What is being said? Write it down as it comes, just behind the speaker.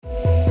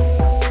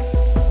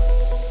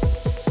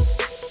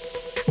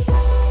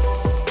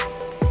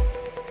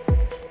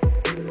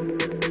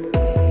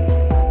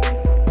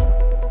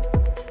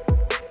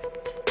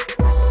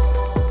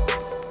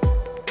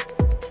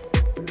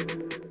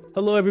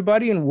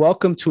everybody, and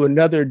welcome to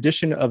another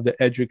edition of the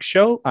Edric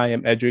Show. I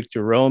am Edric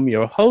Jerome,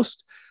 your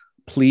host.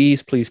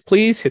 Please, please,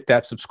 please hit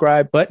that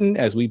subscribe button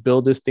as we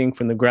build this thing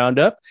from the ground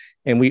up.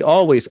 And we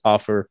always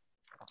offer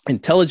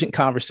intelligent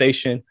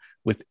conversation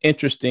with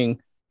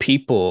interesting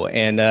people.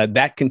 And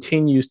that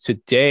continues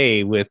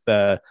today with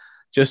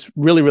just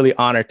really, really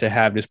honored to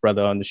have this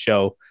brother on the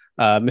show,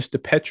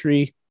 Mr.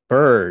 Petri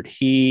Byrd.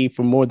 He,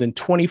 for more than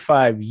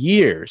 25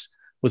 years,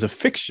 was a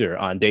fixture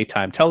on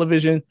daytime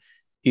television.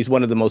 He's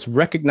one of the most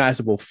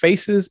recognizable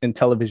faces in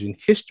television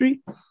history.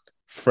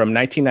 From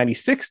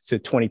 1996 to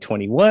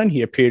 2021,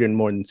 he appeared in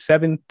more than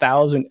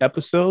 7,000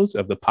 episodes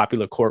of the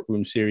popular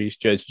courtroom series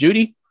Judge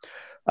Judy.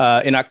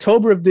 In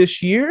October of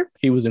this year,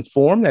 he was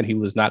informed that he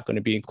was not going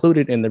to be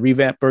included in the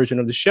revamped version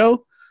of the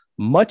show,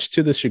 much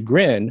to the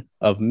chagrin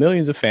of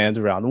millions of fans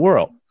around the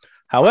world.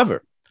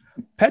 However,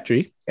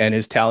 Petri and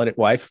his talented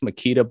wife,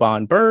 Makita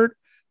Bond-Byrd,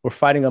 were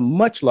fighting a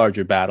much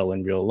larger battle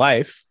in real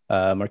life.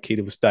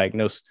 Makita was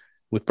diagnosed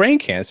with brain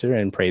cancer,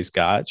 and praise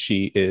God,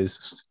 she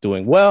is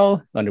doing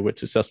well, underwent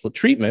successful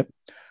treatment.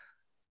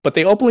 But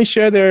they openly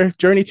share their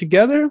journey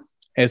together,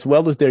 as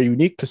well as their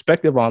unique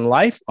perspective on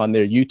life on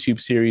their YouTube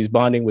series,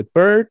 Bonding with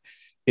Byrd.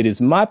 It is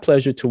my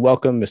pleasure to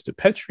welcome Mr.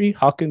 Petri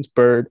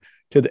Hawkins-Byrd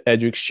to the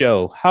Edric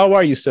Show. How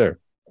are you, sir?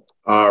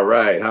 All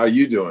right. How are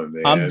you doing,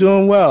 man? I'm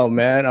doing well,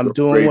 man. I'm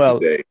doing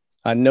well. Today.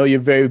 I know you're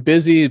very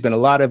busy. There's been a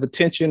lot of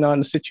attention on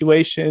the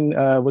situation,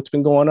 what's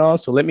been going on.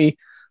 So let me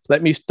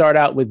start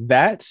out with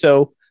that.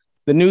 So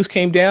the news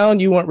came down.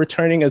 You weren't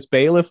returning as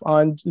bailiff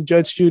on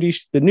Judge Judy,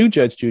 the new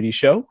Judge Judy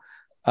show.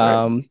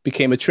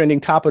 Became a trending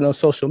topic on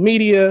social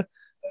media.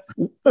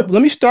 Let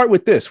me start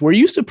with this. Were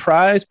you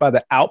surprised by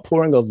the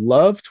outpouring of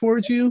love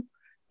towards you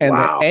and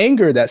the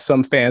anger that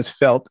some fans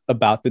felt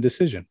about the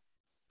decision?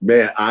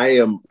 Man, I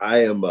am.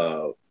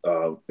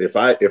 If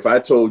I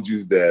told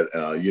you that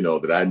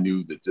that I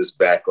knew that this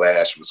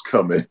backlash was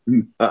coming,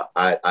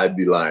 I'd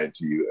be lying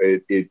to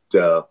you.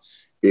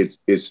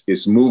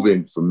 It's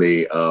moving for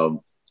me.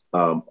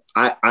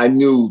 I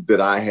knew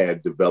that I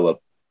had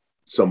developed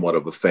somewhat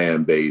of a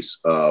fan base.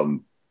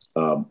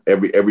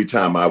 Every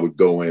time I would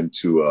go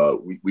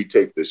into, we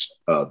take this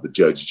the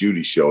Judge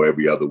Judy show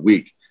every other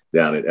week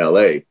down in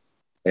LA,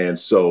 and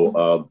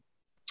so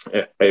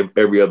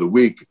every other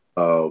week,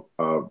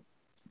 the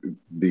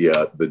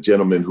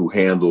gentleman who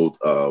handled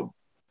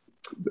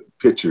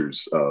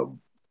pictures,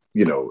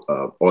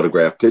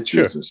 autographed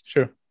pictures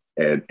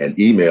and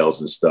emails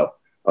and stuff.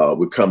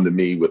 Would come to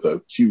me with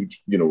a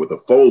huge, with a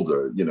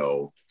folder,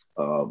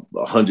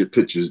 100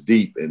 pictures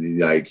deep. And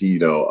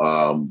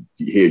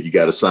here, you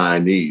got to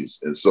sign these.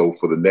 And so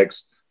for the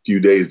next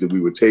few days that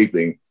we were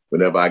taping,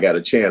 whenever I got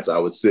a chance, I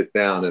would sit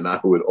down and I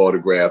would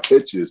autograph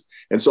pictures.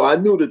 And so I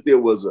knew that there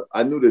was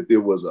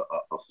a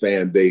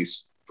fan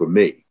base for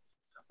me.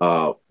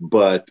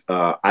 But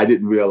I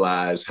didn't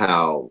realize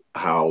how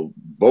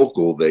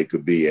vocal they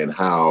could be and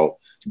how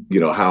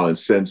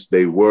incensed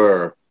they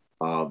were.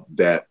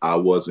 That I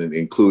wasn't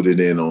included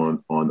in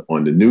on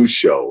the new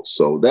show.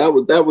 So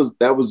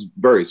that was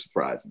very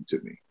surprising to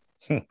me.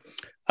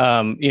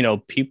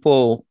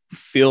 People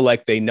feel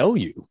like they know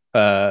you.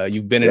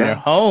 You've been in their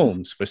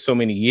homes for so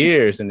many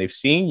years and they've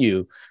seen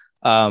you.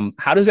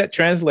 How does that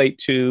translate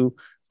to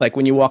like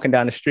when you're walking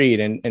down the street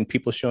and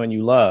people showing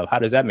you love? How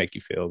does that make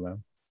you feel,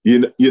 man?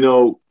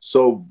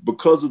 So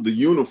because of the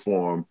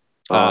uniform,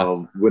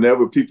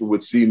 whenever people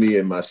would see me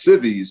in my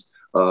civvies,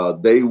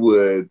 they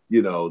would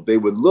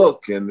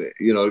look and,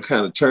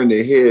 kind of turn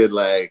their head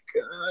like,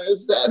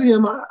 is that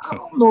him? I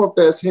don't know if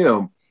that's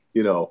him,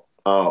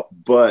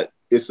 but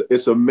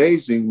it's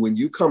amazing when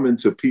you come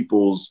into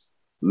people's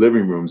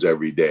living rooms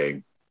every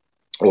day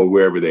or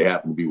wherever they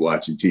happen to be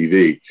watching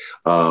TV,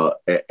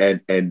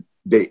 and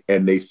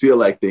they feel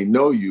like they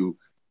know you.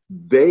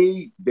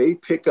 They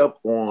pick up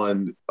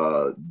on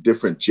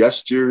different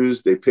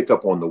gestures. They pick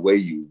up on the way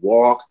you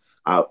walk.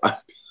 I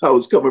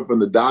was coming from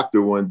the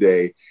doctor one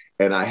day,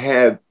 and I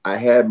had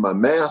my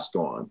mask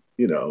on,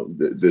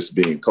 this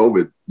being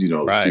COVID,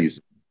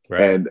 season.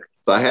 Right. And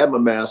so I had my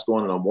mask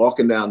on and I'm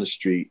walking down the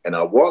street and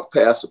I walk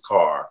past a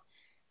car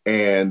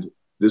and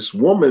this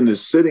woman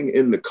is sitting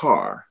in the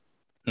car.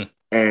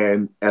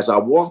 And as I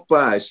walked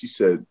by, she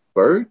said,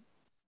 "Byrd?"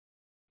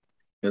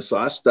 And so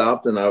I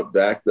stopped and I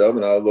backed up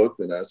and I looked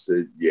and I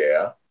said,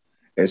 "Yeah."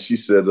 And she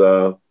said,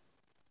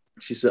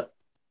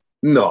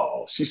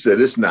 "No," she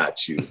said, "it's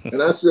not you."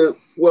 And I said,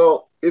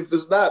 "Well, if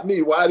it's not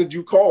me, why did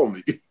you call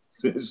me?"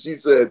 She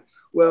said,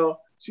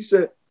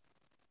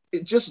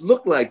 "It just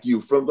looked like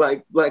you from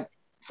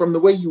from the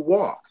way you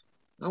walk."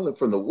 I went,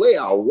 "From the way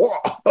I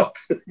walk,"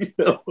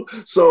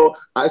 So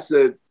I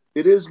said,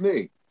 "It is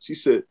me." She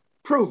said,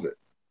 "Prove it."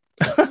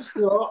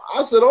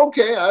 I said,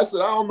 "Okay." I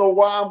said, "I don't know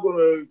why I'm going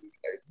to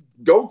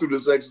go through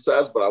this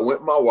exercise," but I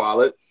went in my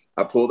wallet,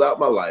 I pulled out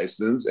my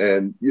license,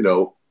 and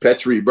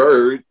Petri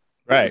Byrd.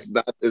 Right.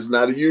 It's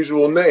not a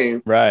usual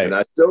name. Right. And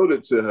I showed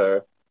it to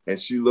her and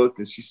she looked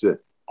and she said,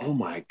 "Oh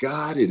my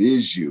God, it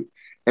is you."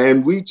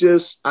 And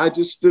I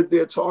just stood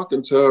there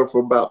talking to her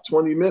for about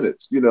 20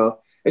 minutes,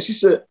 And she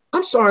said,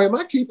 I'm sorry, am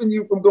I keeping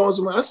you from going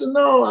somewhere? I said,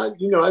 no,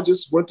 I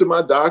just went to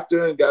my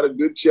doctor and got a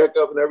good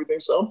checkup and everything.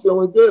 So I'm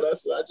feeling good. I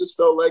said, I just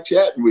felt like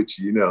chatting with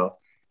you.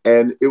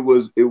 And it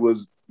was,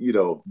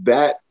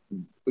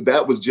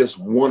 that was just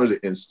one of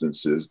the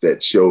instances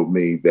that showed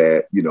me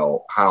that,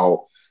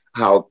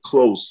 how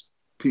close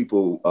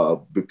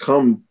people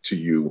become to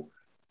you,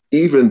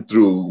 even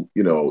through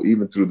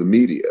the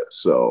media.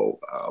 So,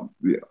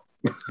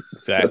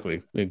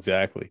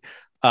 Exactly.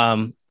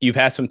 You've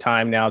had some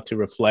time now to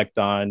reflect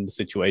on the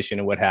situation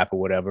and what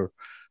happened, whatever.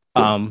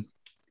 And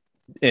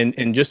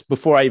just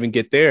before I even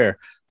get there,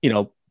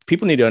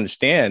 people need to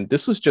understand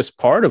this was just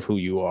part of who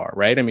you are,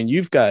 right? I mean,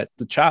 you've got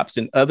the chops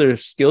and other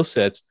skill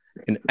sets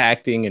in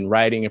acting and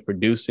writing and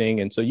producing.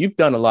 And so you've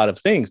done a lot of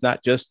things,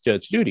 not just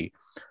Judge Judy.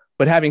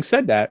 But having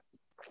said that,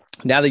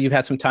 now that you've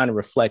had some time to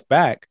reflect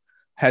back,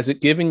 has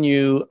it given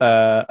you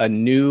a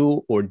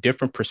new or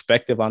different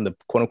perspective on the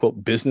quote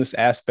unquote business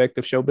aspect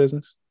of show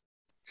business?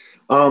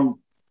 For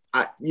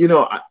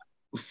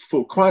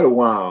quite a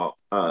while,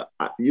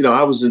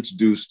 I was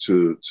introduced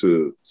to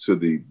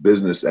the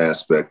business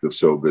aspect of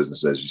show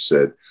business, as you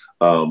said,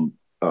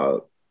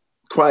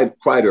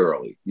 quite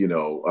early.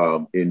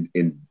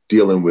 In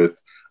dealing with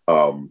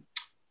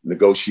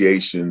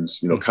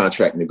negotiations,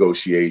 contract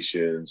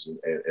negotiations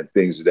and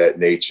things of that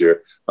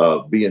nature,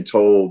 being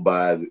told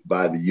by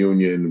the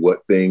union what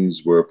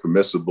things were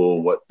permissible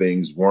and what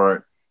things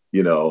weren't,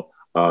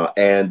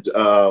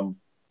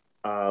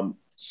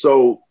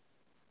 so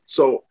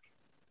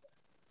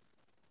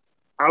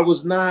I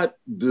was not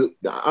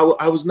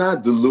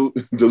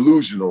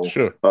delusional,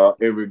 sure,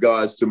 in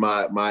regards to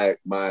my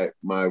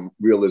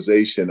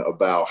realization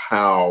about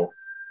how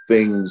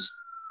things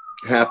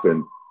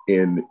happen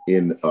in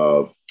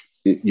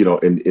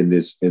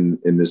this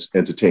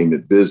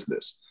entertainment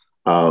business.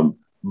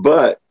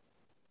 But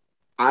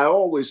I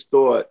always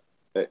thought,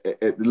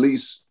 at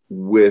least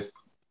with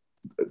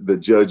the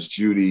Judge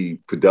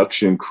Judy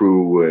production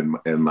crew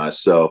and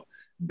myself,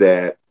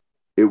 that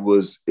it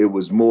was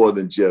more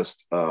than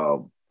just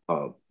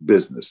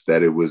business,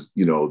 that it was,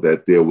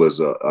 that there was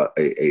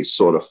a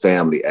sort of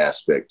family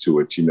aspect to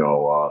it,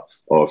 or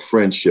a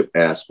friendship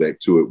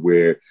aspect to it,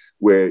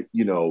 where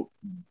you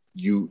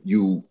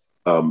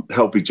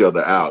help each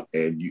other out,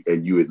 and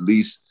you at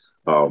least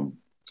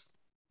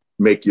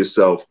make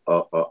yourself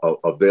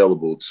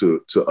available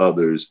to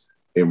others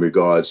in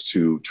regards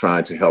to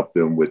trying to help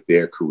them with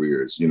their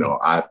careers.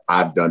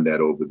 I've done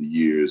that over the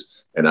years,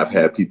 and I've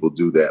had people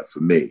do that for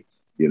me.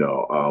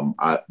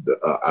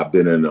 I've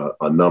been in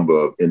a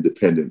number of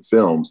independent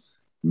films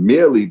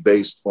merely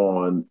based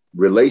on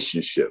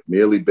relationship,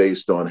 merely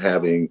based on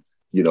having,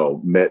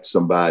 met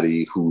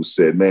somebody who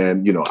said,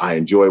 man, I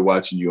enjoy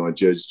watching you on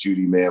Judge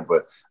Judy, man,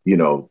 but,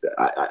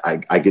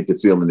 I get the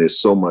feeling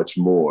there's so much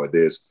more.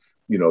 There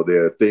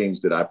are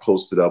things that I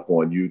posted up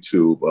on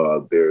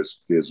YouTube. There's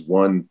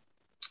one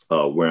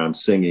where I'm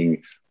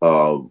singing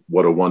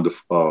What a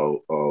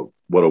Wonderful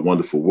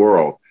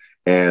World.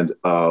 And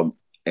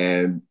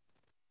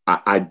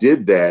I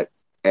did that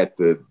at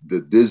the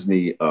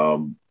Disney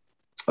town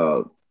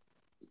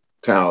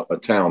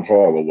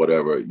hall or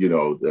whatever,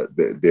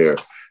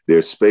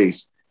 their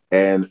space.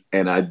 And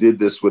I did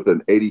this with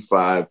an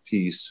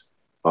 85-piece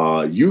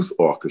youth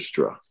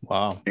orchestra.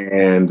 Wow.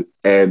 And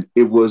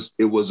it was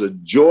a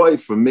joy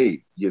for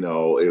me.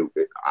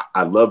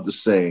 I love to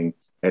sing,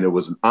 and it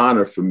was an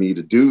honor for me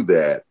to do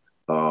that.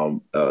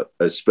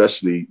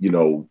 Especially,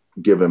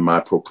 given my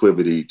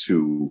proclivity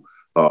to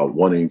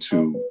wanting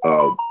to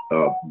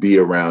be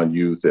around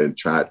youth and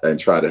try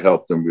to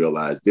help them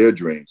realize their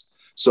dreams.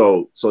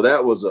 So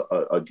that was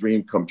a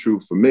dream come true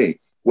for me.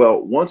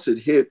 Well, once it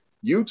hit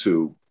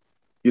YouTube,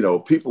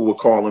 people were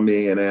calling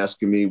me and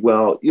asking me,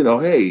 well,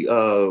 hey,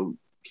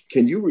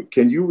 can you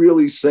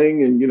really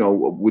sing? And,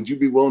 would you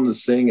be willing to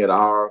sing at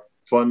our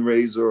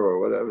fundraiser or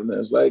whatever? And I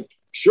was like,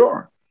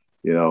 sure.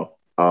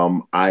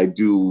 I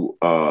do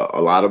a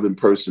lot of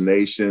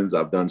impersonations.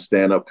 I've done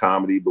stand-up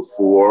comedy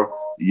before,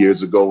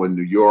 years ago in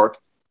New York.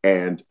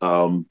 And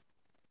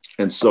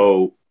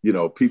so,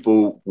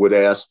 people would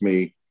ask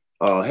me,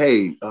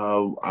 hey,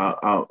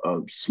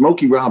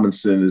 Smokey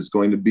Robinson is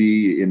going to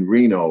be in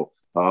Reno.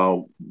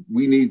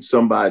 We need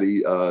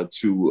somebody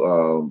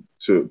to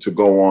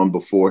go on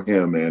before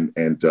him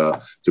and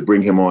to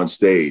bring him on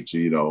stage,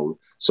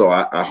 So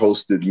I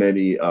hosted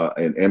many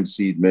and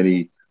emceed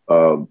many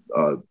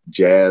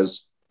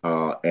jazz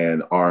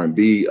and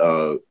R&B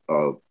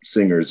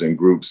singers and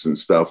groups and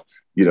stuff,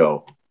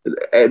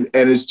 and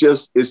it's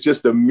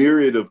just a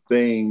myriad of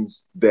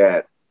things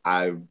that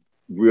I've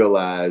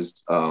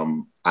realized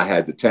I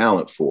had the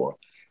talent for,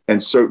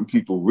 and certain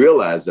people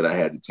realized that I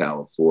had the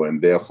talent for,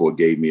 and therefore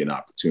gave me an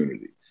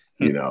opportunity.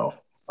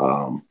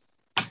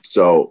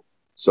 So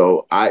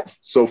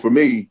for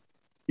me,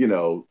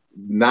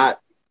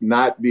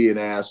 not being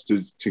asked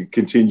to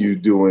continue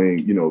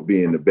doing,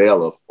 being the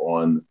bailiff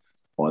on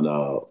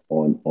a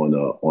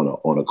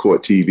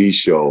court TV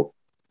show,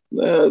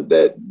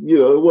 that,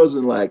 it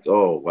wasn't like,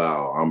 oh,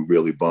 wow, I'm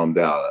really bummed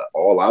out.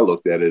 All I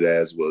looked at it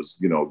as was,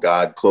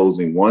 God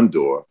closing one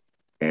door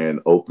and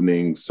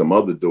opening some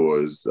other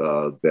doors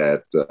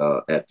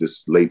that at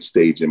this late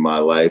stage in my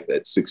life,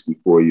 at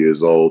 64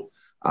 years old,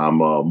 I'm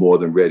more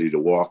than ready to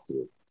walk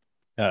through.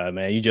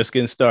 Man, you just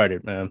getting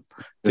started, man.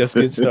 Just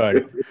getting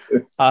started.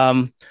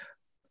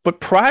 But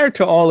prior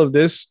to all of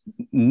this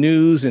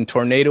news and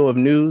tornado of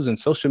news and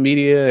social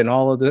media and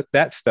all of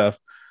that stuff,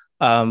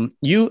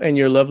 you and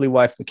your lovely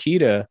wife,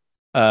 Makita,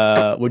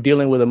 were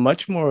dealing with a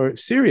much more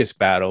serious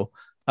battle.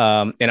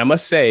 And I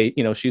must say,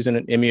 she's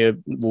an Emmy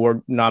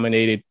Award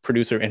nominated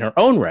producer in her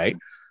own right.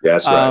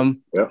 That's right.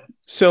 Yep.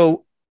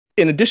 So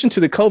in addition to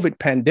the COVID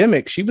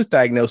pandemic, she was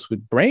diagnosed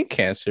with brain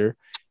cancer.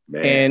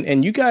 Man.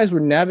 And you guys were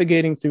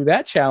navigating through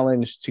that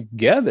challenge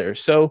together.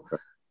 So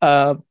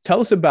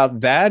tell us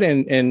about that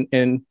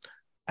and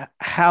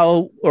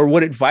how or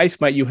what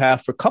advice might you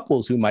have for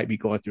couples who might be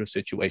going through a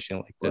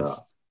situation like this?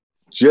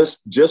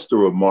 Just a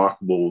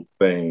remarkable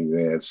thing.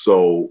 And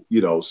so,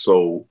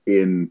 so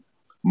in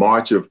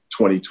March of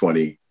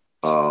 2020,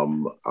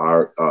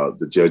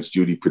 the Judge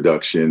Judy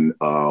production,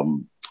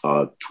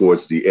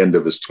 towards the end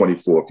of its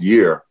 24th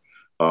year,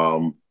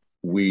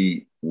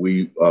 we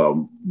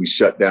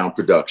shut down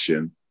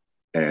production,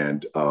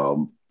 and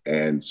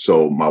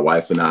so my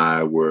wife and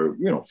I were,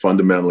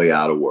 fundamentally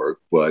out of work,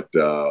 but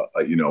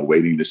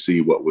waiting to see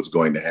what was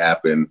going to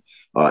happen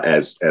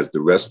as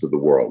the rest of the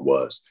world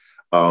was.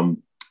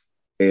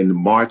 In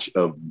March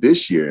of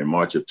this year, in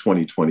March of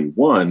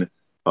 2021,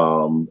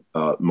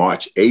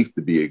 March 8th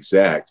to be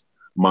exact,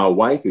 my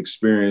wife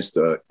experienced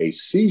a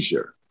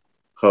seizure,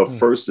 her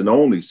first and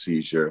only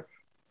seizure,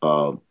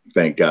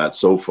 thank God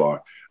so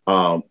far.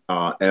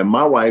 And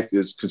my wife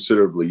is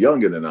considerably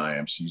younger than I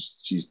am.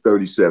 She's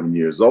 37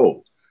 years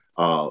old.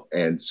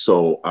 And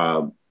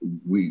so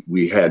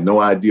we had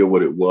no idea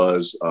what it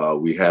was.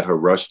 We had her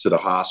rushed to the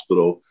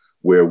hospital,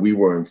 where we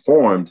were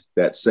informed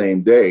that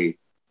same day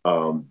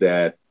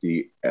that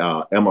the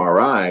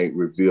MRI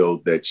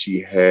revealed that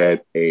she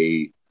had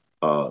a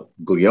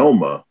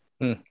glioma,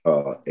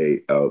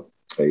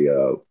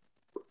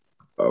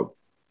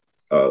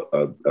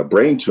 a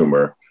brain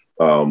tumor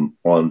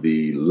on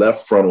the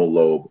left frontal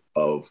lobe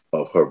of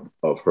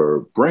her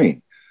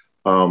brain.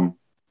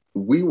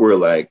 We were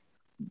like,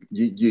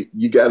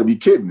 you got to be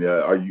kidding!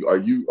 Are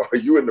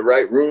you in the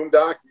right room,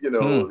 Doc?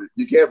 You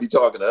can't be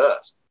talking to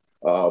us.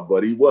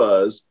 But he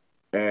was,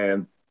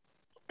 and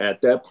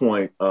at that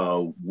point,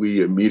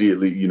 we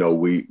immediately,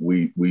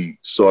 we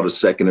sought a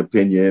second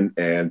opinion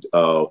and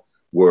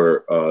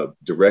were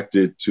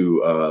directed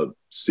to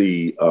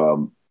see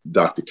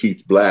Dr.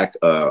 Keith Black,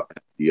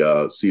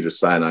 the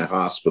Cedars-Sinai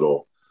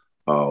Hospital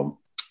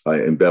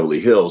in Beverly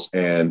Hills,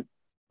 and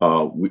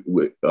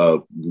we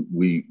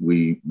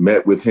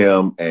met with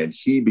him, and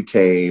he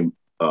became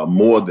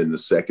more than the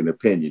second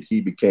opinion. He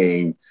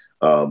became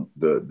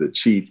the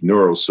chief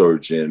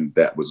neurosurgeon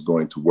that was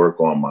going to work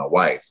on my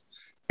wife.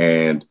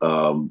 And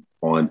on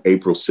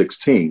April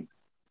 16th,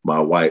 my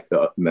wife.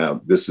 Now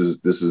this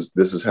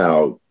is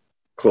how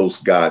close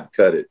God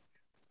cut it.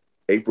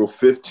 April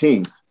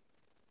 15th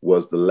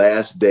was the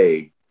last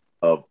day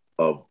of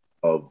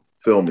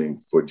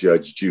filming for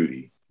Judge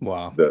Judy.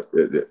 Wow.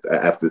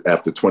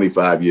 After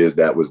 25 years,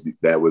 that was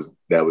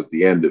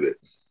the end of it.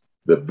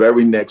 The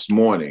very next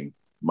morning,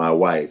 my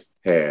wife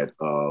had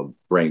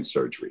brain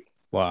surgery.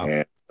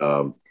 Wow.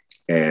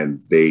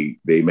 And they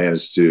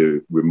managed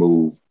to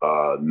remove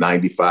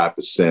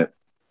 95%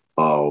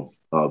 of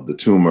the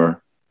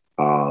tumor.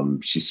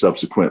 She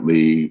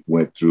subsequently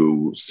went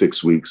through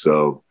 6 weeks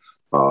of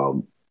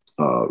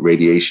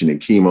radiation and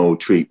chemo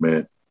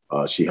treatment.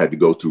 She had to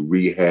go through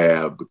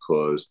rehab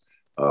because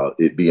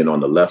it being on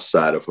the left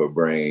side of her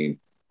brain,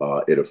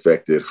 it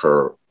affected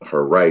her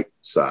right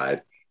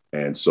side.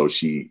 And so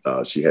she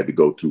had to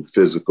go through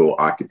physical,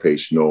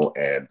 occupational,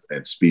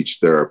 and speech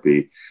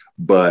therapy.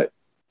 But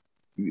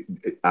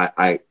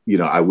I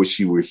wish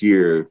she were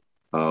here,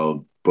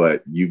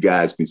 but you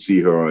guys can see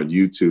her on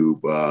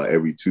YouTube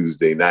every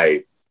Tuesday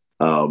night.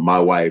 My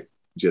wife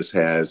just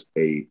has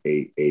a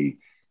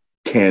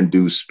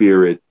can-do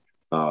spirit.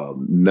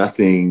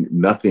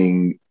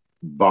 Nothing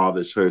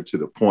bothers her to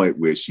the point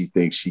where she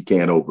thinks she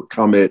can't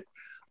overcome it.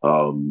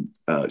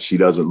 She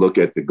doesn't look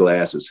at the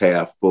glass as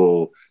half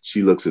full.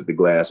 She looks at the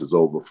glass as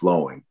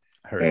overflowing.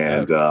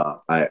 And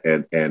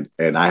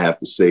I have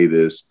to say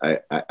this,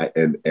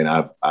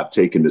 I've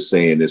taken to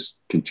saying this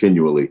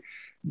continually,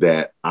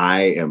 that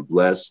I am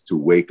blessed to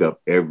wake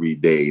up every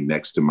day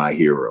next to my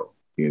hero,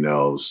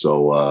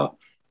 so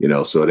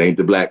it ain't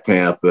the Black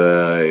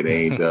Panther, it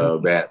ain't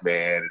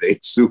Batman, it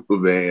ain't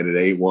Superman, it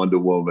ain't Wonder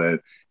Woman.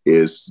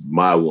 It's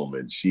my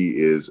woman. She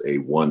is a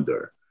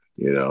wonder,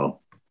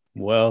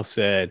 Well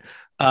said.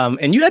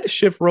 And you had to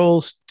shift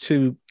roles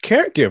to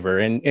caregiver.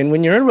 And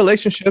when you're in a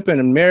relationship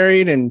and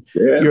married and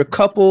you're a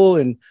couple,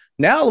 and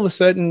now all of a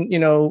sudden,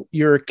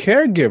 you're a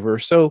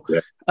caregiver. So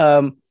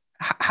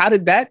how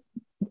did that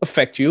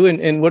affect you?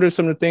 And what are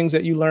some of the things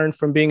that you learned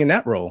from being in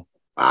that role?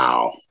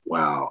 Wow.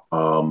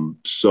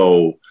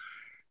 So,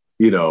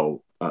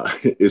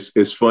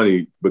 it's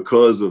funny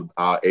because of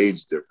our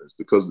age difference,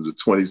 because of the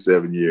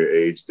 27-year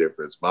age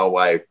difference. My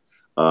wife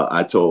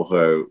I told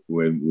her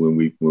when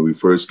we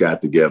first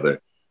got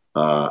together,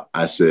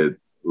 I said,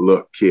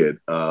 "Look, kid,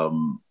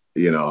 I'm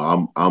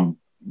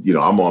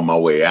on my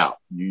way out.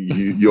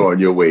 You're on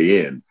your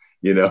way in,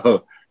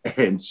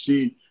 And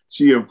she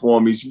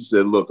informed me. She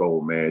said, "Look,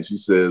 old man," she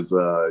says,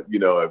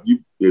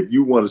 if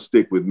you want to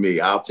stick with me,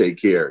 I'll take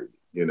care of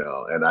you,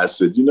 And I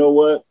said, you know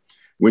what?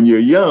 When you're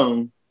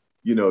young,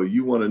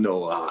 you want to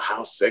know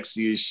how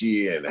sexy is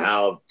she and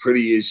how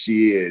pretty is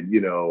she, and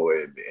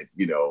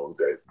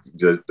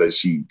does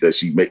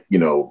she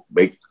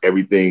make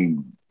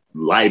everything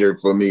lighter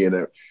for me,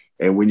 and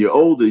when you're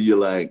older, you're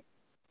like,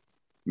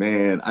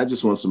 man, I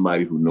just want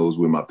somebody who knows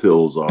where my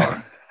pills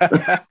are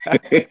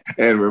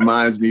and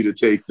reminds me to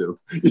take them.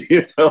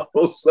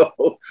 So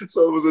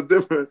it was a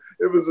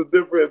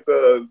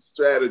different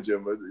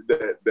stratagem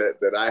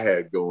that I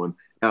had going.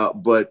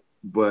 But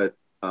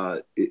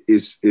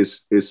it's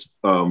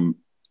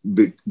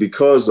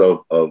because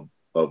of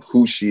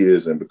who she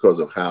is and because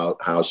of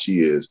how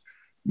she is.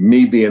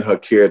 Me being her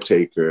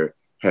caretaker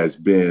has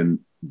been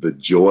the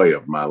joy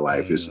of my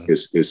life.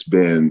 It's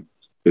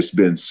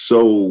been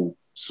so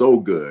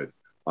good.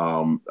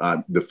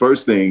 The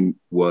first thing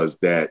was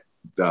that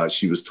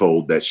she was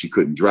told that she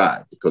couldn't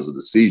drive because of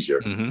the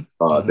seizure,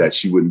 that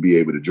she wouldn't be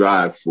able to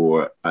drive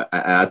for,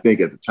 I think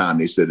at the time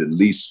they said at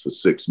least for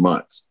 6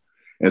 months.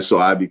 And so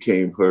I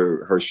became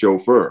her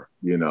chauffeur,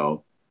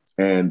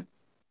 and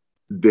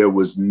there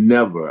was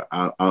never,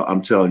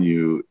 I'm telling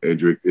you,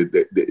 Edric,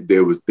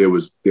 there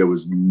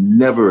was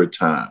never a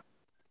time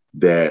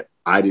that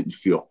I didn't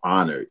feel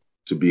honored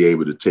to be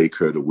able to take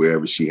her to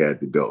wherever she had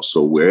to go.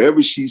 So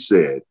wherever she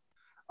said,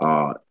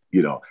 and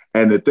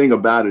the thing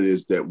about it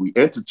is that we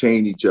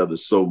entertain each other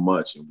so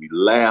much and we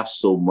laugh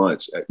so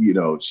much.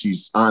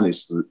 She's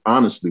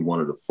honestly one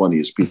of the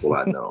funniest people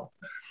I know.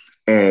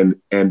 And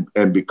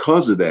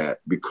because of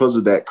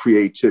that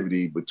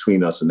creativity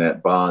between us and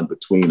that bond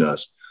between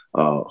us,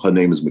 her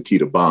name is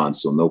Makita Bond,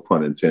 so no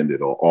pun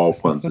intended, or all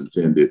puns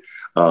intended.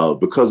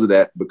 Because of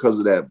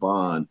that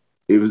bond,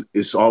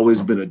 it's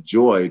always been a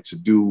joy to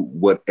do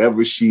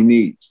whatever she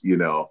needs,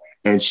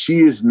 and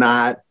she is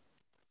not,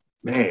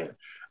 man.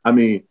 I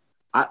mean,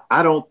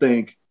 I don't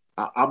think,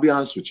 I'll be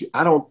honest with you,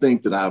 I don't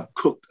think that I've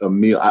cooked a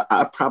meal.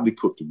 I probably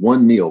cooked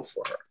one meal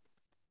for her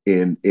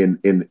in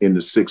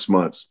the 6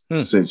 months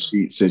since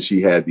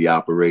she had the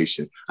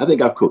operation. I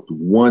think I've cooked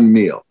one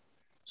meal.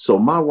 So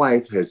my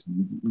wife has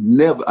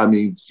never,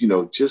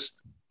 just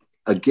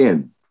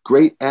again,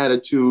 great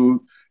attitude.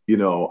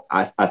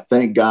 I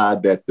thank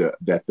God that the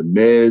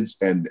meds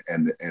and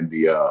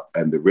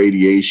the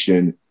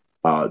radiation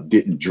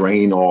didn't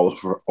drain all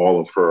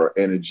of her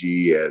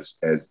energy as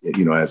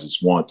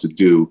it's wont to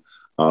do.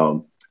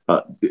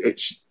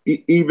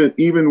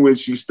 Even when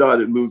she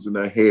started losing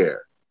her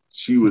hair,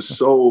 she was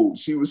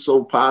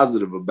so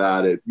positive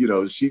about it.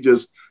 She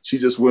just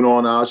went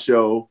on our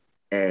show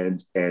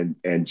and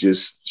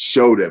just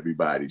showed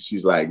everybody.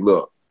 She's like,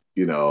 look,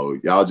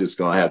 y'all just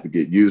gonna have to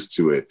get used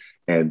to it.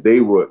 And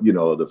they were,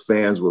 the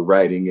fans were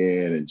writing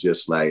in and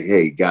just like,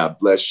 hey, God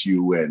bless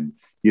you. And,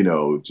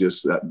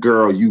 just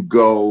girl, you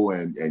go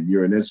and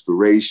you're an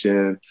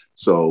inspiration.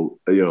 So,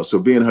 so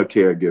being her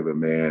caregiver,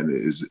 man,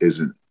 is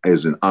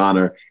an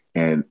honor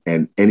and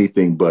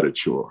anything but a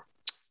chore,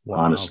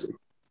 honestly.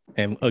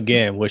 And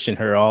again, wishing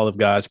her all of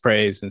God's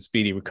praise and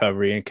speedy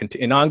recovery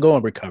and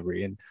ongoing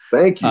recovery. And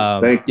thank you.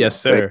 Thank you. Yes,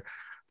 sir.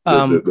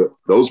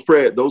 Those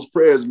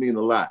prayers mean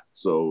a lot.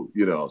 So,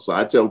 so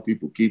I tell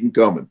people, keep them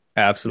coming.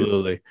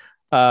 Absolutely.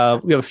 We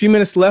have a few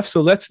minutes left.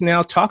 So let's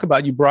now talk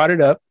about, you brought it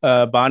up,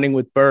 Bonding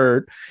with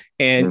Byrd.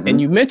 And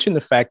you mentioned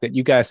the fact that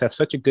you guys have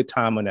such a good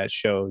time on that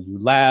show. You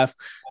laugh.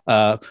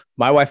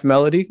 My wife,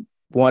 Melody,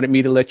 wanted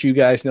me to let you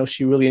guys know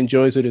she really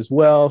enjoys it as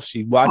well.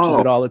 She watches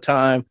it all the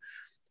time.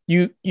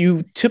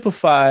 You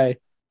typify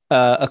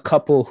a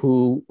couple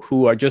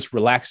who are just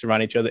relaxed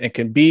around each other and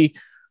can be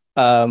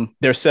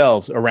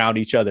themselves around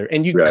each other,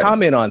 and you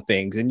comment on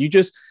things, and you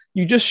just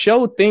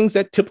show things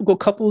that typical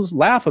couples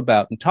laugh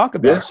about and talk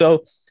about.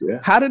 So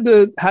how did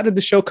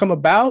the show come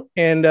about,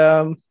 and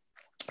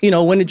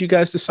when did you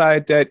guys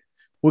decide that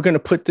we're going to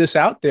put this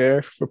out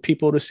there for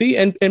people to see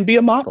and be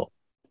a model?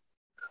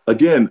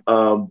 Again,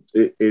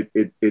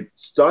 it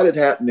started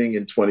happening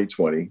in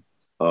 2020.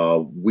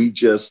 We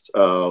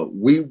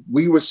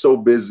were so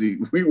busy.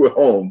 We were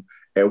home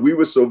and we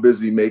were so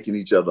busy making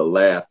each other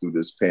laugh through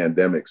this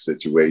pandemic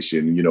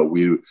situation.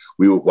 We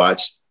would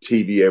watch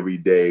TV every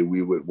day.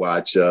 We would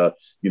watch,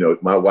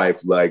 my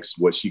wife likes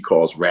what she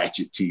calls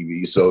ratchet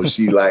TV. So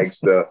she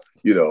likes the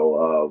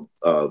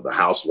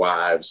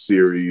Housewives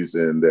series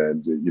and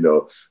then,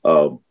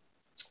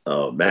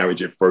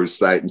 Marriage at First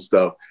Sight and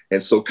stuff.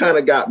 And so kind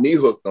of got me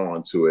hooked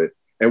onto it.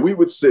 And we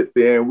would sit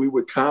there and we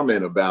would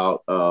comment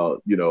about,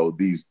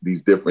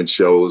 these different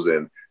shows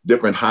and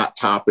different hot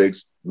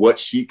topics, what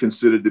she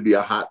considered to be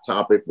a hot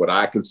topic, what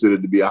I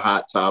considered to be a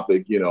hot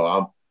topic.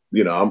 I'm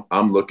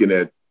looking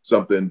at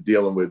something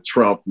dealing with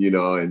Trump,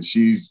 and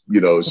she's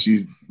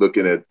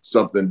looking at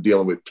something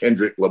dealing with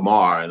Kendrick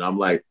Lamar. And I'm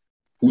like,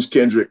 who's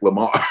Kendrick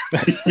Lamar?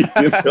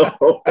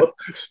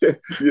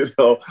 you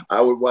know,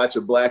 I would watch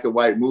a black and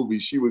white movie.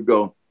 She would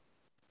go,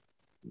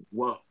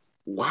 well,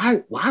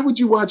 why would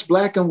you watch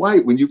black and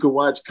white when you can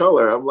watch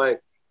color? I'm like,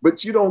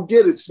 but you don't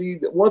get it. See,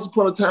 once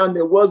upon a time,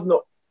 there was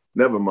no,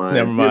 never mind.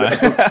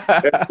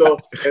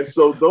 And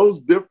so those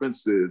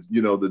differences,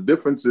 the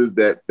differences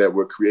that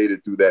were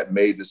created through that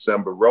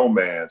May-December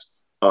romance,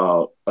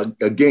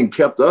 again,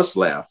 kept us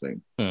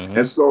laughing. Mm-hmm.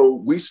 And so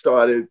we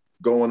started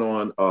going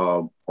on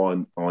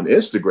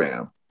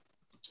Instagram,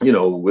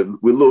 with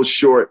little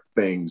short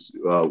things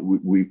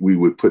we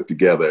would put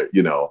together,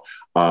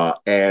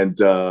 and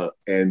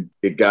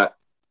it got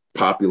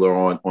popular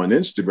on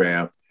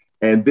Instagram.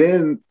 And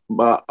then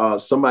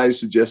somebody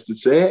suggested,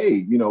 say,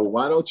 hey,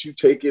 why don't you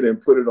take it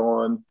and put it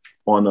on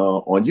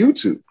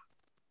YouTube?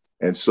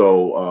 And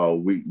so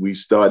we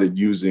started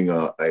using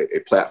a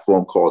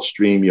platform called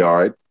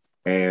StreamYard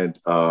and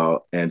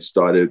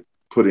started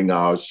putting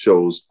our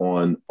shows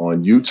on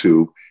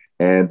YouTube.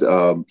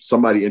 And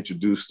somebody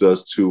introduced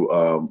us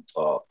to,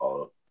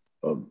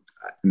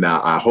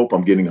 now I hope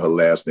I'm getting her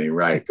last name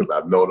right because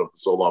I've known her for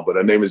so long, but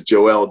her name is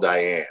Joelle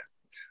Diane.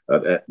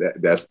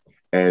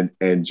 And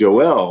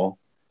Joelle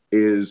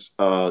is,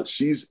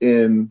 she's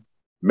in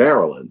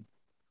Maryland,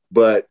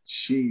 but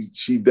she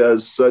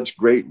does such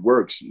great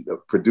work. She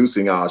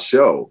producing our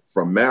show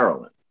from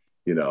Maryland,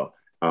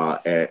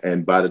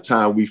 and by the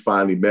time we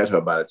finally met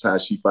her, by the time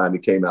she finally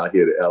came out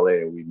here to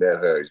LA and we met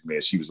her,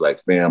 man, she was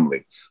like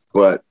family.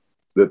 But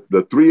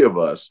the three of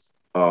us,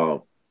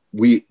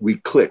 we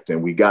clicked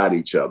and we got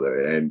each other,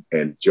 and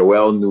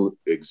Joelle knew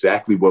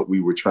exactly what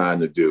we were trying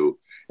to do.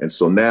 And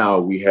so now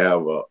we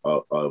have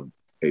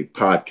a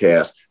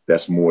podcast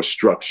that's more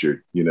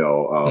structured.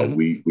 Mm-hmm.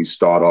 We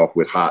start off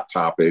with hot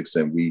topics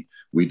and we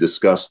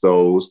discuss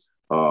those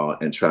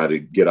and try to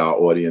get our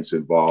audience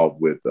involved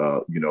with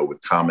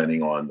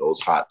commenting on those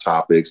hot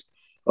topics.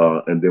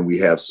 And then we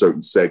have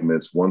certain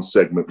segments. One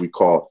segment we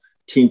call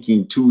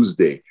Tinking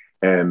Tuesday.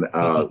 And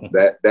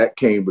that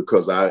came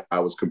because I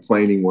was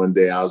complaining one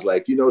day. I was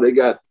like, they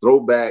got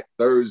Throwback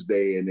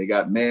Thursday and they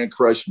got Man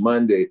Crush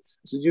Monday.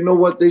 I said, you know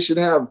what? They should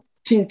have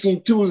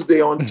Tinking Tuesday.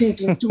 On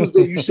Tinking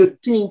Tuesday, you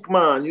should think,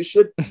 man. You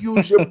should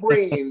use your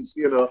brains,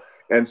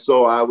 And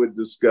so I would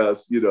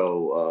discuss,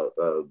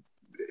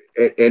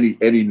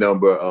 any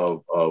number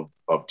of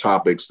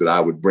topics that I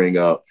would bring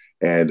up,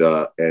 and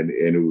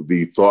it would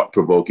be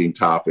thought-provoking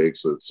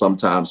topics,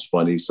 sometimes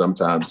funny,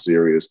 sometimes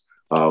serious.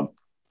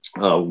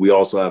 We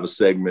also have a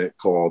segment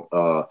called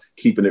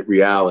Keeping It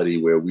Reality,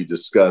 where we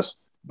discuss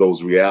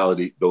those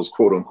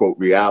quote unquote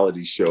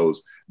reality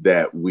shows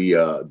that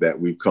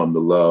we've come to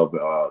love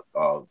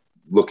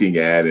looking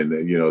at, and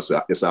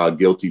it's our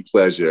guilty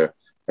pleasure,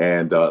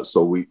 and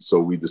so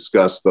we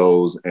discuss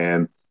those,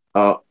 and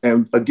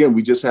again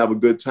we just have a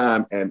good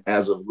time. And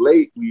as of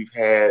late, we've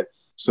had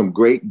some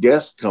great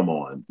guests come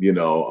on,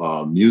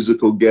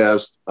 musical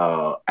guests,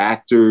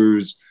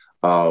 actors.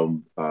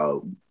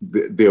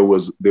 There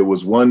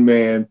was one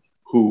man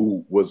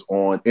who was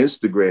on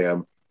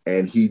Instagram,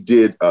 and he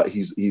did.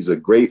 He's a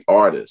great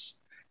artist,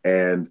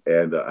 and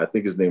I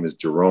think his name is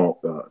Jerome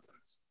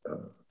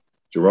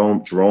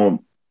Maas,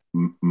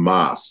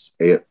 Maas.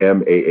 Anyway,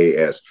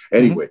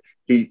 mm-hmm.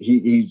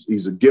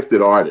 he's a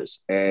gifted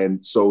artist,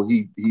 and so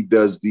he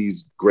does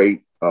these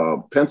great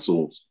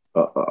pencil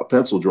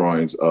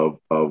drawings of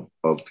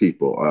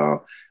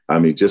people.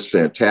 Just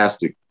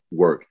fantastic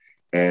work.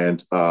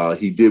 And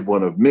he did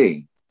one of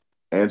me.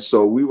 And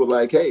so we were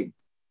like, hey,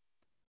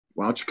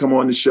 why don't you come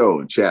on the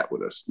show and chat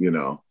with us,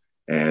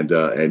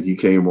 And he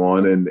came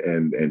on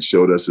and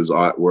showed us his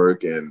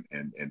artwork and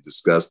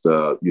discussed,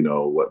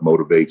 what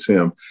motivates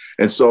him.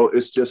 And so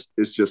it's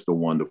just a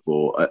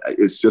wonderful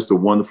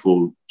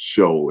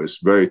show. It's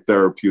very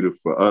therapeutic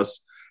for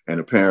us. And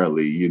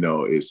apparently,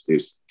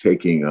 it's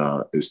taking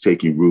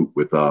root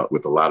with a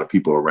lot of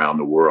people around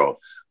the world.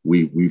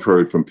 We've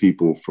heard from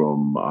people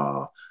from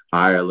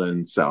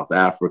Ireland, South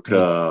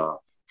Africa,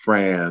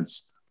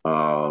 France,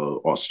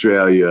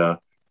 Australia,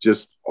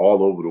 just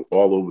all over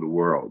the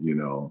world,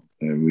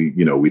 And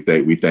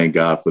we thank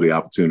God for the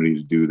opportunity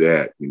to do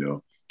that.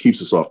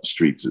 Keeps us off the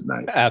streets at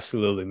night.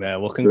 Absolutely,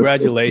 man. Well,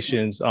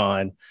 congratulations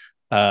on,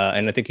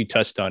 and I think you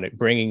touched on it,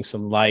 bringing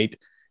some light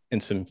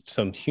and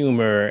some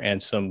humor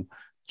and some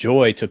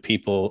joy to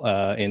people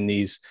in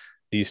these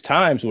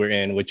times we're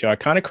in, which are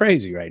kind of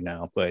crazy right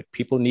now. But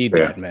people need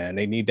that, man.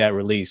 They need that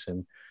release.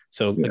 And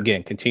so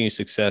again, continued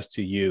success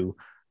to you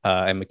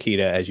and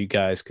Makita as you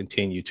guys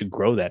continue to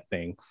grow that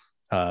thing,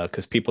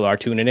 because people are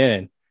tuning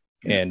in,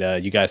 and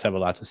you guys have a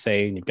lot to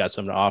say and you've got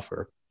something to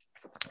offer.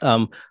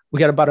 We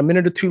got about a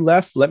minute or two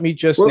left. Let me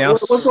just now.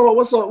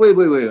 What's up?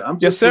 Wait. I'm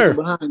just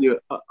behind you.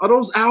 Are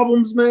those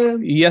albums,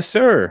 man? Yes,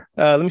 sir.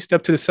 Let me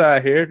step to the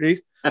side here.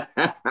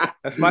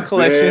 That's my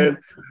collection.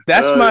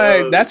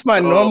 Man. That's my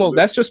normal. Man.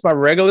 That's just my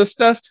regular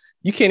stuff.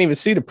 you can't even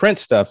see the print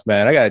stuff,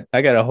 man.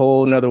 I got a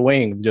whole nother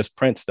wing of just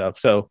print stuff.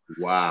 So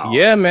Wow.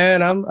 yeah,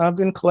 man, I've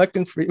been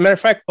collecting for, matter of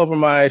fact, over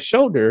my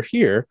shoulder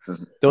here,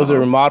 those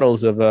are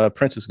models of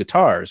Prince's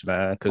guitars,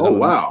 man. Cause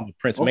I'm a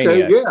Prince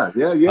maniac.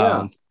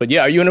 Yeah. But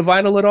yeah, are you into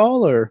vinyl at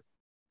all, or?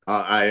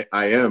 I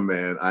am,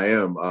 man. I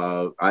am.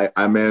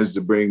 I managed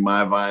to bring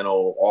my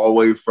vinyl all the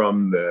way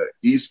from the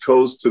East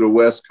Coast to the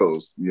West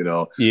Coast. You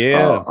know,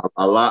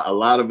 a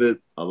lot of it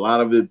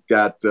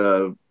got.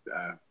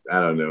 I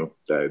don't know.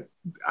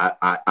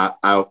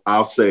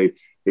 I'll say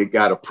it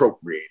got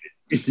appropriated.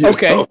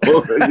 Okay.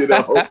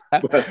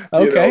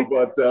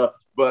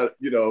 But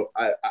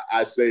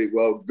I say,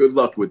 well, good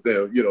luck with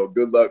them.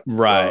 Good luck,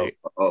 right,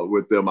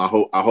 with them. I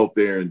hope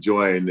they're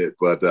enjoying it.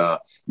 But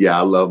yeah,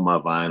 I love my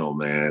vinyl,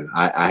 man.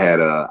 I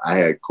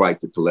had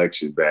quite the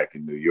collection back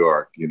in New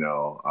York.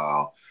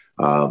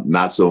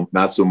 Not so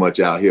much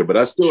out here, but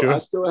I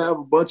still have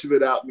a bunch of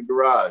it out in the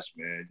garage,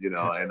 man.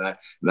 And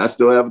I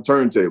still have a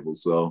turntable.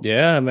 So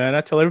yeah, man.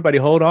 I tell everybody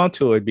hold on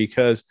to it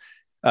because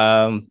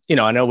I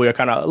know we're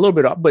kind of a little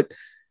bit off, but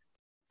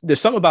there's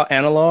something about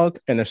analog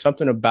and there's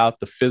something about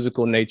the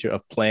physical nature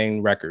of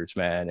playing records,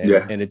 man.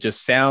 And it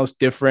just sounds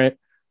different.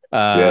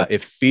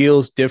 It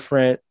feels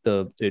different.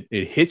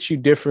 It hits you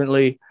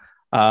differently.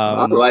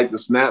 I like the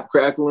snap,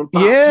 crackle, and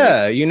pop.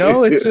 Yeah,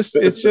 it's just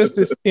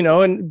this,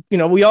 and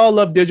we all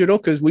love digital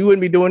because we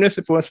wouldn't be doing this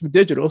if it wasn't for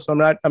digital. So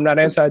I'm not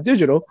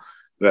anti-digital.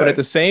 Right. But at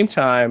the same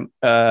time,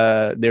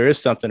 there is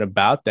something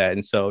about that.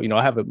 And so,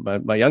 I have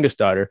my youngest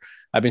daughter.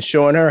 I've been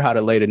showing her how to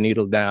lay the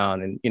needle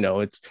down, and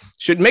it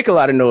should make a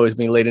lot of noise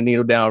when you lay the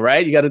needle down,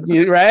 right? You got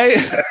to, right?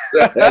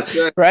 That's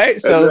right. Right.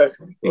 So,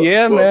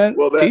 man,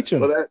 teach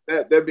them. Well,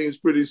 that means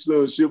pretty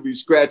soon she'll be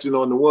scratching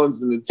on the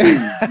ones and the twos.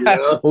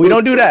 Well, we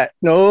don't do that.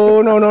 No.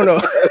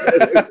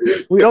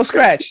 We don't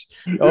scratch.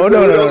 Oh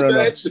no.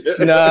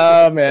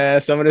 No,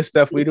 man. Some of the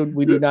stuff we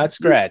do not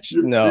scratch.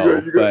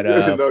 No, but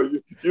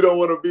you don't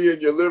want to be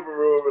in your living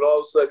room and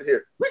all of a sudden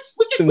hear.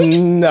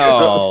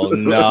 No.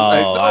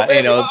 No.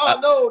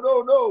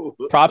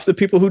 Props to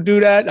people who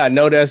do that. I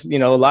know there's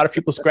a lot of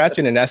people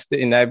scratching, and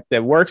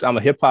that works. I'm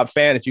a hip hop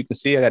fan, as you can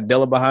see. I got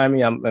Dilla behind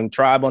me. I'm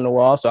Tribe on the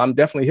wall, so I'm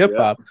definitely hip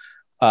hop.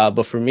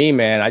 But for me,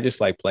 man, I just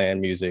like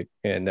playing music,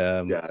 and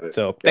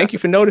so thank you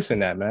for noticing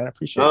that, man. I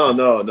appreciate it.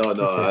 No.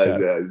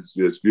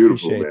 It's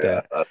beautiful, appreciate man.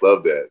 That. I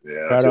love that.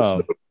 Yeah, right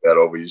on. That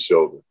over your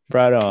shoulder.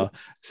 Right on.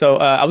 So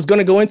I was going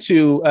to go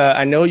into,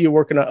 I know you're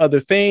working on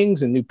other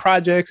things and new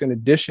projects in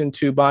addition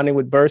to Bonding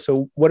with Byrd.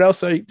 So what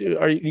else are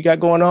you got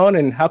going on,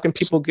 and how can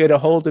people get a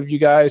hold of you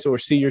guys or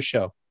see your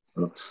show?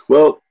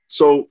 Well,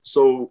 so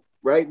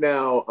right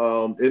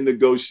now in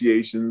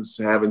negotiations,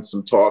 having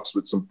some talks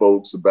with some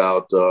folks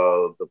about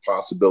the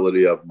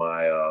possibility of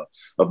my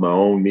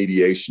own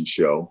mediation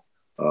show.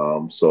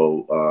 And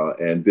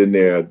then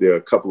there are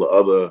a couple of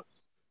other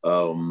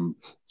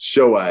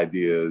show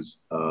ideas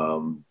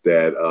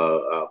that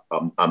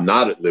I'm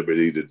not at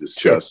liberty to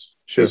discuss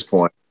at this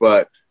point,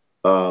 but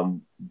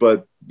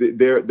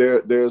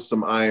there's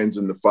some irons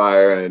in the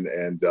fire,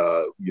 and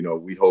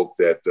we hope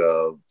that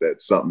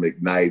something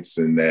ignites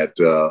and that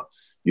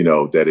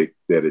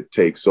that it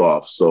takes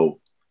off.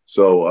 So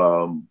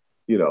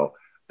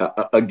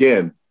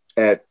again,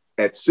 at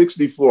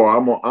 64,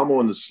 I'm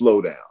on the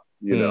slowdown.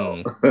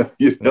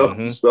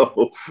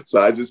 So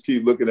I just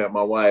keep looking at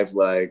my wife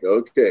like,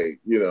 okay,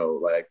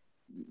 like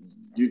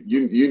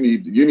you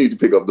need to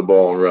pick up the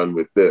ball and run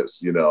with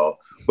this,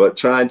 but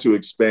trying to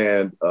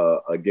expand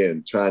our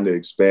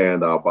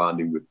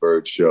Bonding with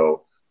Byrd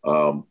show,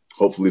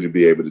 hopefully to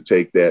be able to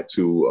take that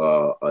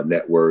to a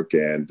network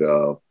and,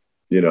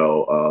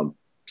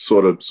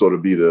 sort of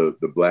be the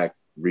Black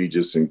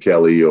Regis and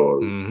Kelly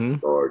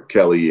or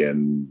Kelly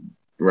and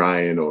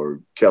Ryan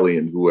or Kelly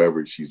and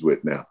whoever she's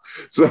with now.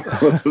 So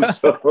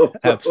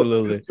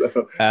absolutely. And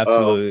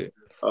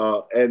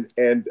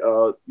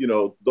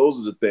those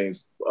are the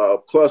things.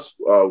 Plus,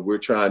 we're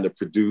trying to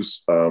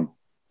produce one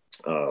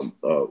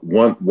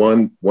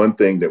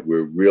thing that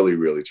we're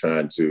really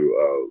trying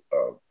to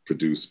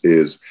produce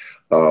is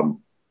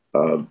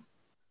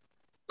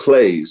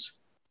plays.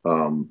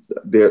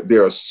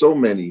 There are so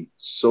many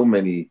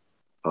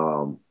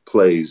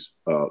plays,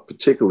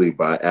 particularly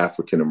by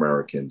African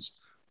Americans,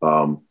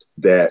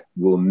 that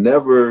will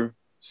never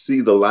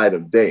see the light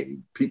of day.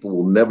 People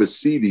will never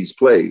see these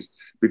plays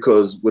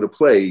because with a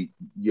play,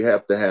 you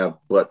have to have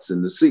butts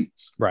in the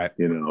seats, right?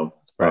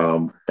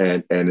 Right.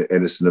 And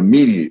it's an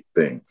immediate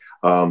thing.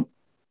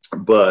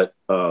 But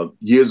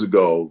years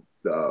ago,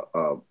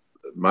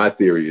 my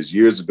theory is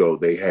years ago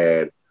they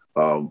had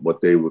what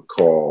they would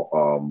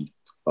call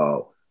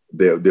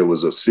there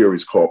was a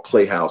series called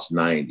Playhouse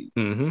 90,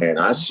 and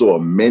I saw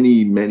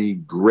many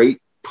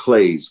great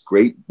plays,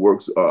 great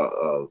works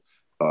on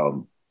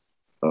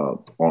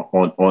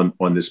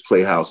this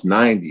Playhouse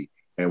 90.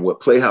 And what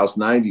Playhouse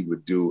 90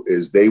 would do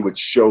is they would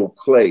show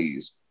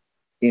plays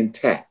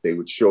intact. They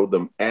would show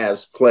them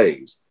as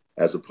plays,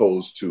 as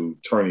opposed to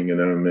turning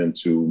them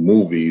into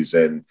movies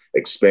and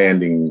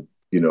expanding,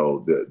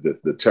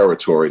 the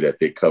territory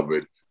that they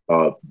covered.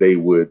 They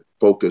would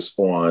focus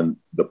on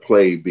the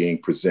play being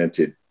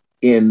presented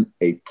in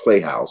a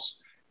playhouse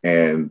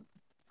and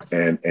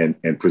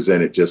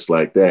present it just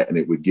like that. And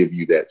it would give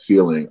you that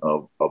feeling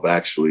of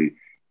actually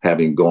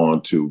having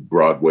gone to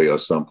Broadway or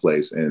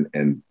someplace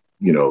and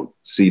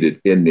seated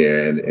in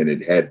there. And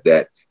it had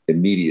that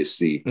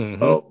immediacy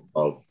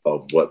of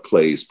what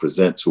plays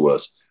present to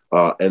us.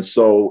 And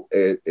so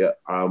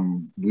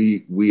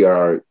we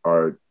are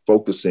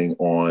focusing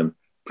on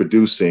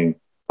producing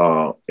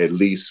at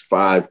least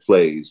 5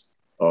 plays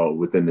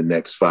within the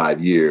next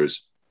 5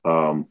 years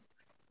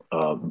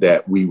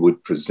that we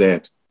would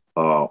present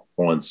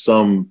on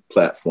some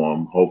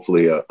platform,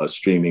 hopefully a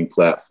streaming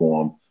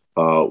platform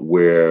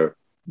where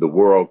the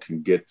world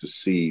can get to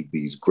see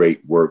these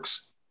great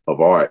works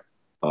of art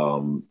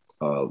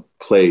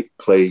play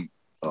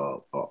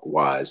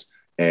wise.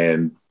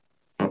 And,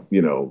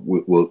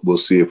 we'll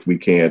see if we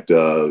can't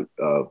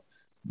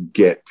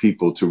get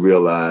people to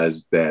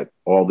realize that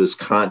all this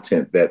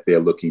content that they're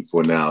looking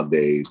for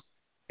nowadays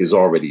is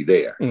already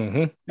there.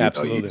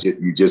 Absolutely.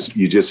 You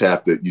just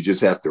have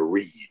to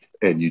read,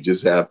 and you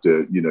just have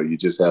to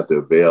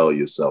avail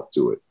yourself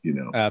to it.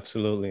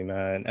 Absolutely,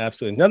 man.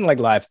 Absolutely. Nothing like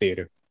live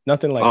theater.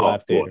 Nothing like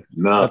live theater.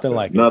 Nothing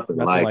like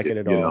it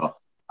at all.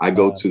 I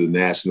go to the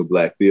National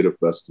Black Theater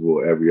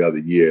Festival every other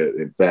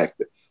year. In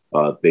fact,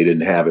 they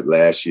didn't have it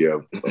last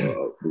year,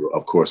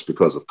 of course,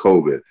 because of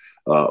COVID.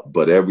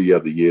 But every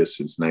other year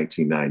since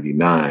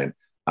 1999,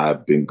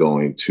 I've been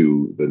going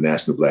to the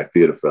National Black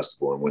Theater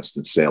Festival in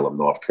Winston-Salem,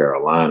 North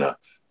Carolina,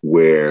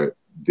 where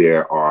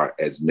there are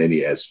as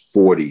many as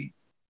 40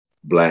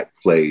 Black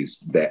plays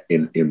that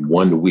in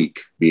 1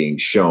 week being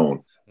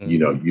shown.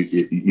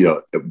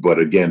 But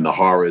again, the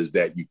horror is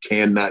that you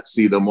cannot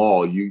see them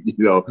all.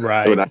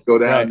 Right. When I go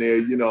down there,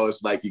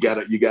 it's like you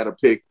gotta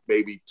pick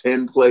maybe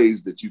 10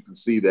 plays that you can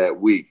see that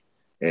week.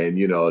 And,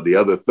 the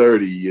other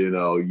 30,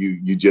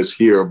 you just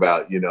hear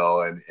about,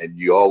 and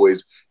you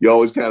always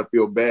kind of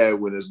feel bad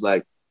when it's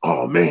like,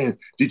 oh man,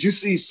 did you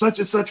see such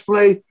and such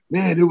play?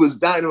 Man, it was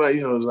dynamite.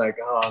 It was like,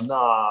 oh no,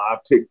 I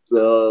picked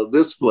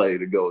this play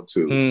to go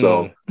to.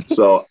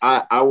 So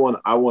I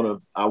want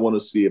to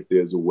see if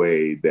there's a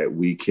way that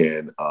we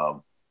can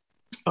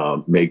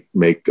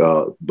make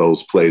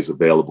those plays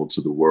available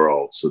to the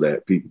world so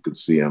that people can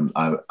see them.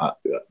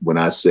 When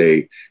I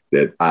say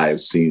that I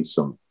have seen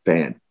some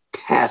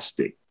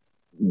fantastic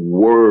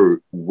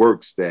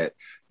works that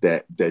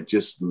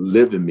just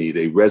live in me,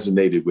 they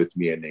resonated with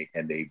me, and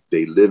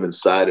they live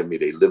inside of me.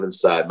 They live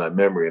inside my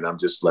memory, and I'm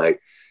just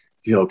like,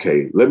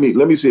 okay, let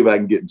me see if I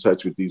can get in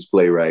touch with these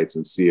playwrights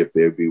and see if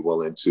they'd be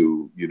willing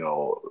to,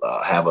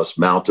 have us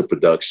mount a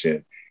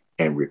production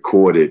and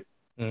record it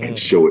and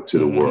show it to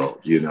the world.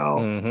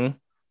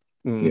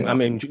 I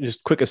mean,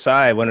 just quick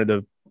aside, one of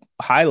the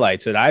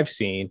highlights that I've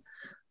seen,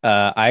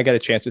 I got a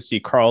chance to see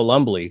Carl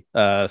Lumbly.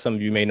 Some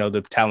of you may know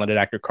the talented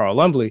actor Carl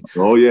Lumbly.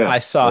 Oh yeah, I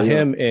saw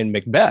him in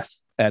Macbeth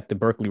at the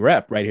Berkeley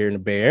Rep right here in the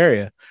Bay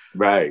Area.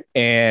 Right.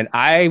 And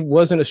I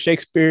wasn't a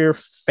Shakespeare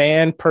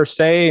fan per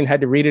se and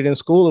had to read it in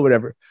school or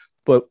whatever,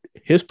 but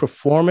his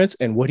performance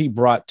and what he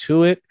brought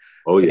to it,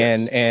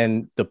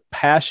 and the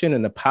passion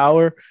and the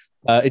power,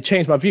 it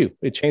changed my view.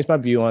 It changed my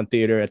view on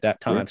theater at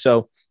that time. Yeah.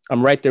 So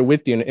I'm right there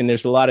with you. And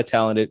there's a lot of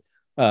talented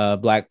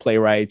Black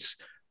playwrights,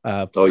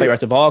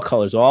 playwrights of all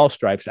colors, all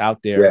stripes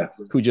out there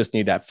who just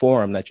need that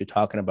forum that you're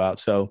talking about.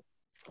 So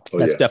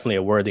that's definitely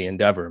a worthy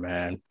endeavor,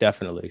 man.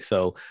 Definitely.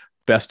 So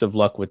best of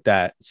luck with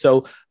that.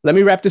 So let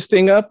me wrap this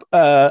thing up.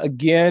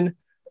 Again,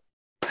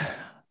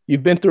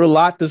 you've been through a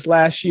lot this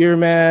last year,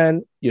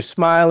 man. You're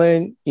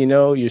smiling,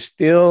 you're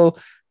still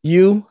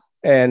you.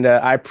 And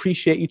I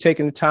appreciate you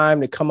taking the time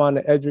to come on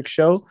the Edric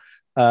Show.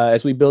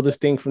 As we build this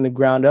thing from the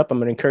ground up, I'm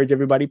going to encourage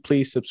everybody,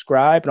 please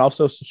subscribe, and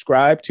also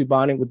subscribe to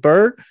Bonding with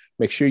Byrd.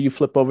 Make sure you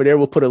flip over there.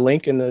 We'll put a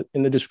link in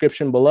the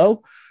description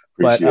below.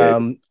 But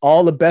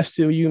all the best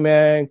to you,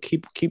 man.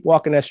 Keep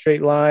walking that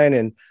straight line.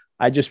 And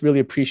I just really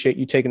appreciate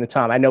you taking the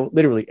time. I know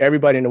literally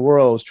everybody in the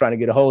world is trying to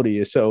get a hold of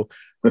you. So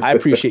I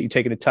appreciate you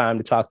taking the time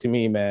to talk to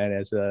me, man,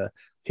 as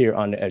here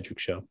on the Edric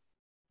Show.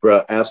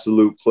 Bro,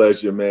 absolute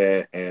pleasure,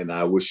 man. And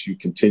I wish you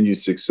continued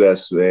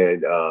success,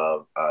 man.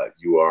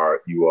 You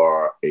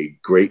are a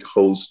great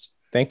host.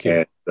 Thank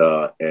you.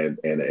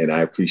 And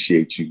I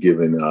appreciate you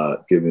giving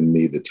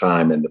me the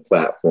time and the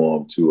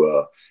platform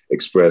to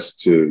express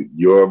to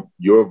your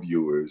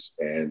viewers,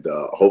 and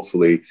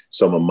hopefully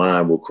some of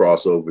mine will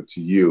cross over to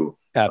you.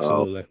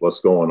 Absolutely. What's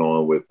going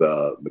on with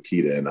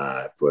Makita and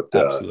I, but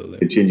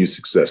continued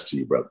success to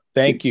you, brother.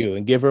 Thank you.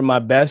 And give her my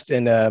best.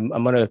 And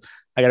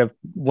I got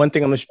one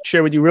thing I'm going to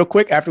share with you real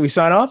quick after we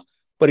sign off.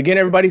 But again,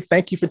 everybody,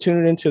 thank you for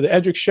tuning into the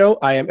Edric Show.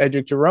 I am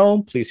Edric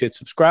Jerome. Please hit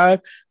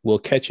subscribe. We'll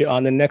catch you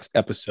on the next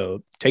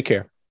episode. Take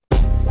care.